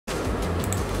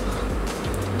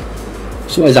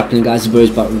So what is happening, guys? The boys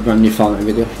back with a brand new Fortnite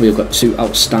video. We've got two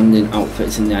outstanding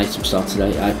outfits in the item store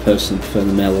today. I personally prefer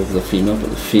the male over the female,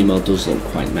 but the female does look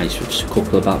quite nice with just a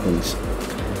couple of back blings.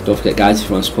 Don't forget, guys, if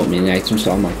you want to support me in the item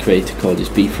store, my creator code is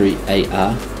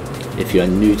B3AR. If you are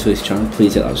new to this channel,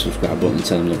 please hit that subscribe button and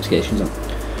turn the notifications on.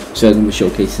 So I'm going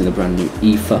to be showcasing the brand new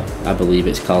Ether, I believe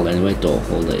it's called anyway, don't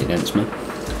hold it against me.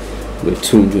 With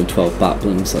 212 back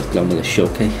blings. Let's get on with the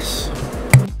showcase.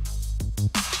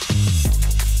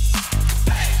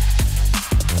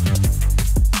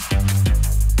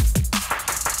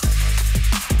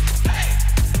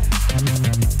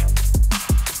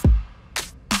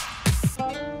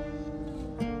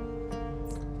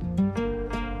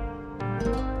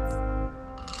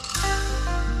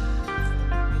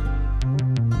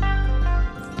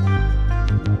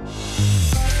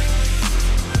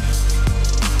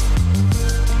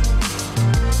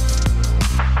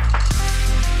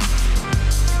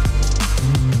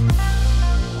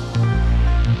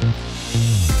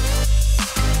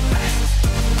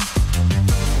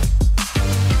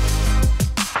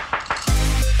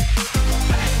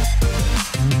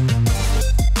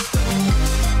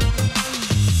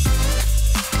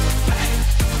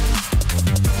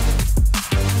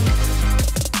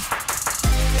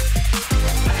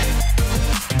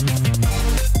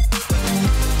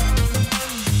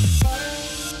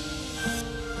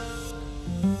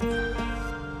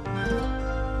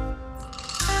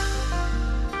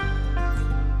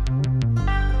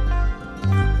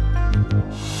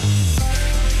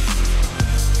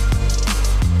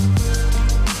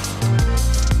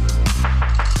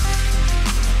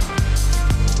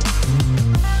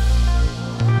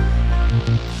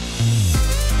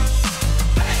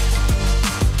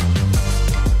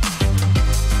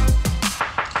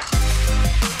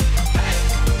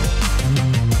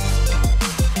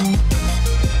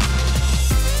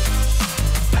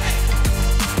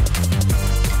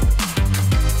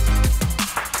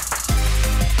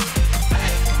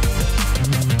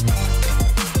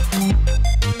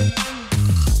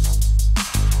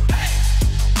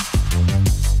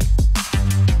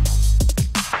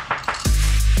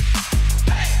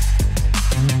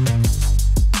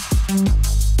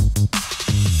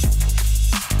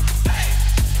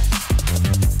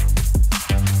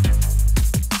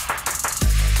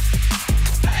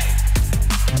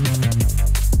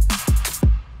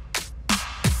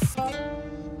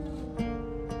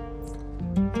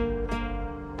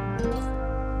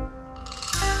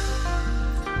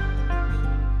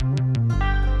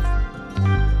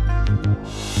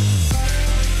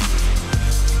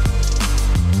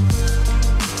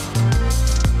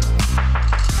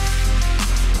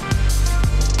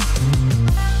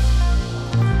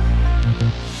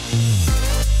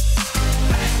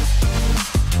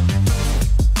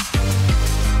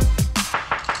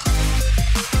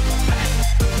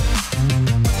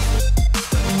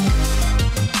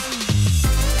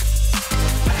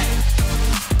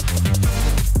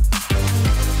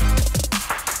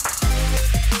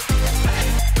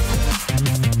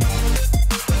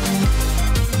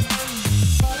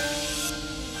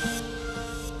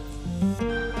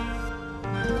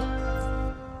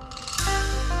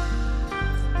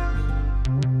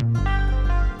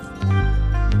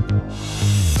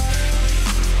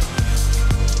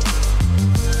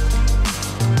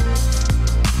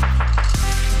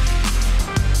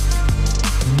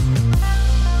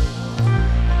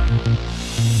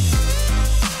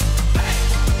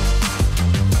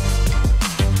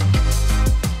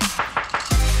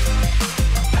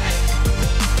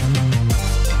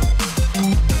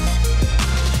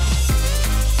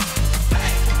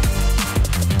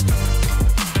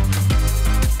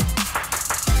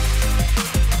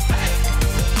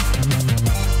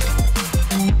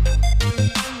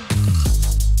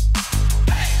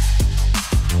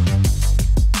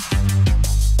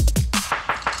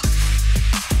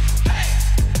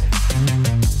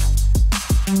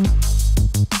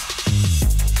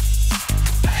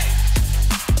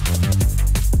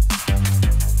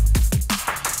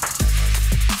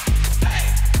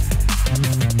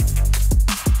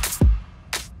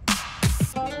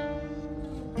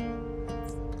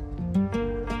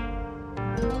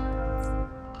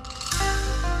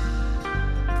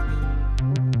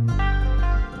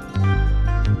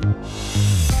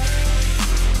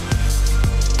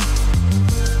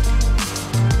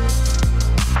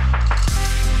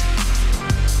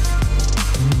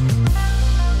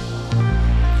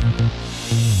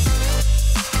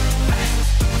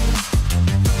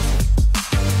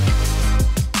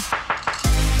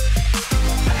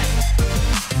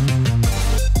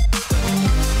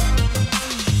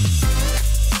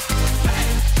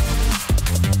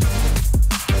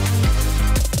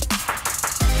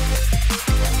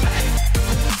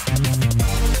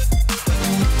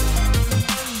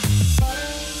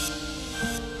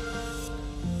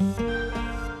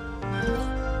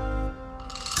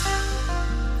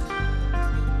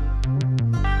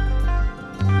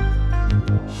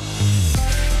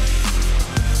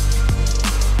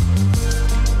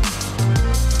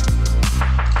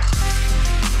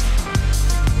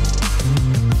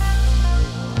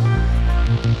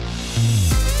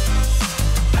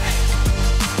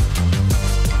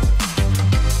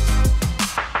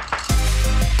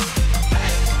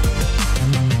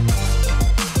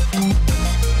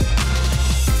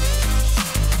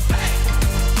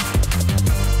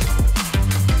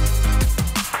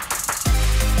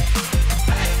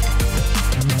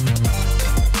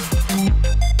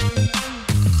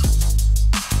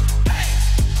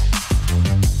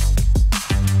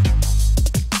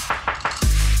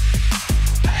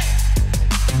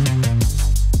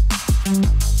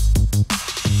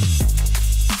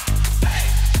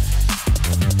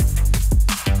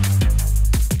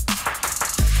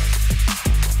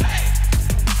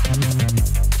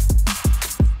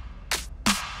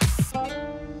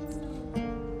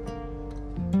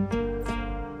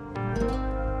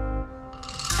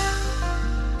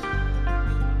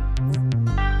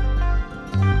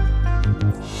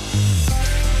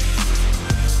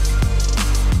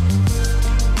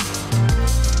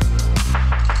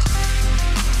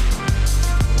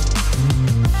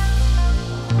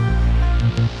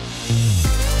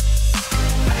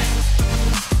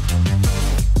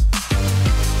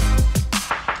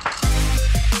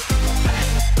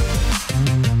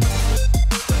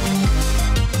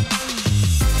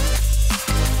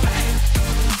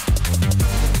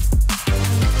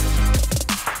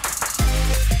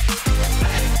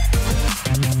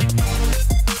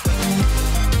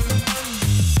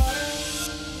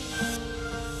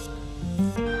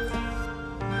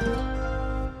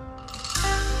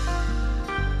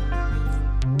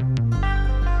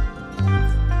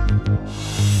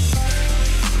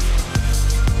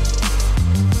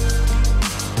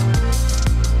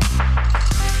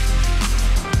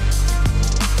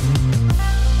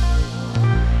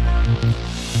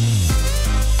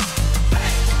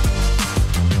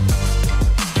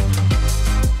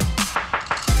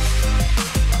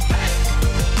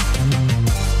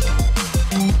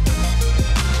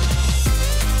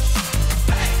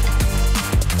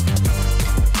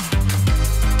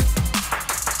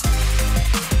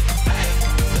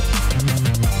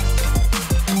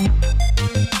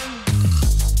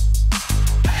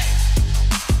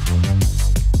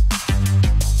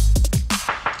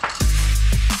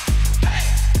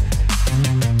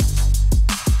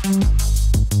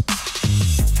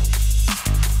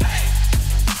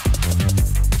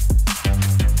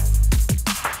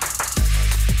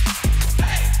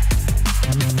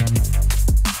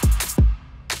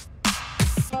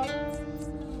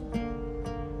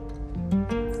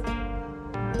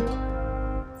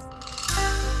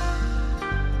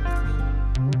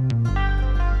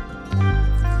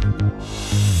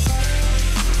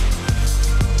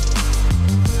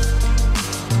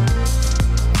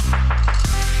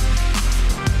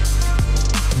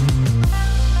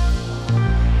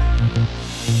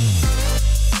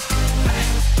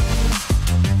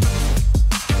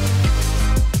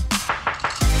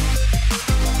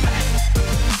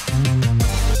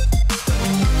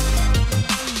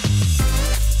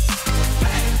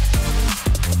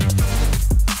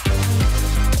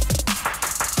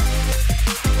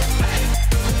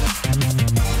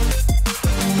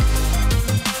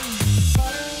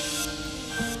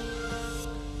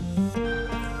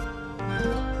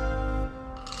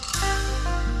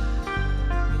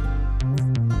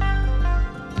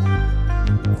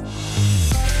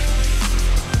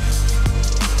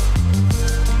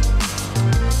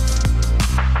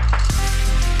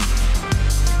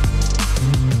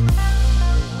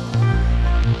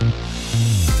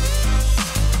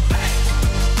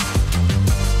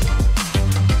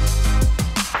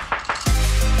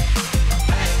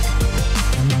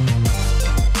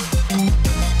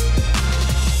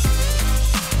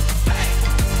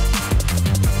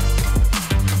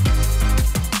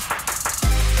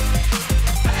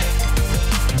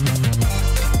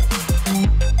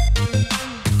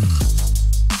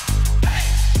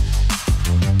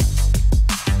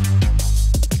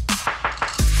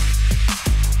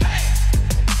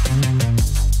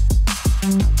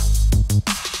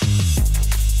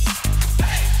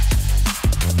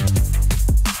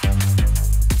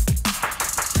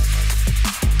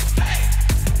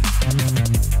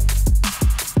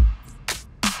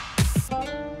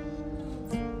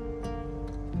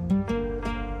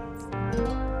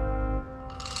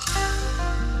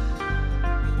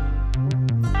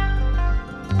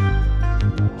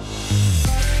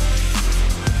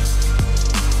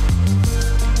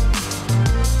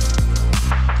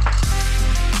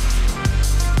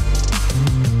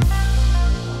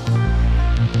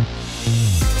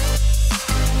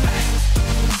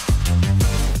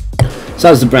 So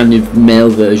that's the brand new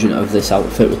male version of this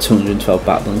outfit with 212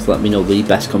 back blings. Let me know the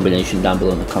best combination down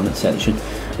below in the comment section,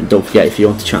 and don't forget, if you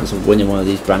want a chance of winning one of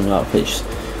these brand new outfits,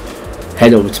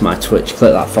 head over to my Twitch,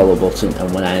 click that follow button,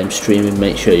 and when I am streaming,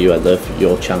 make sure you are there for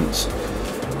your chance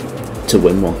to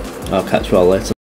win one. I'll catch you all later.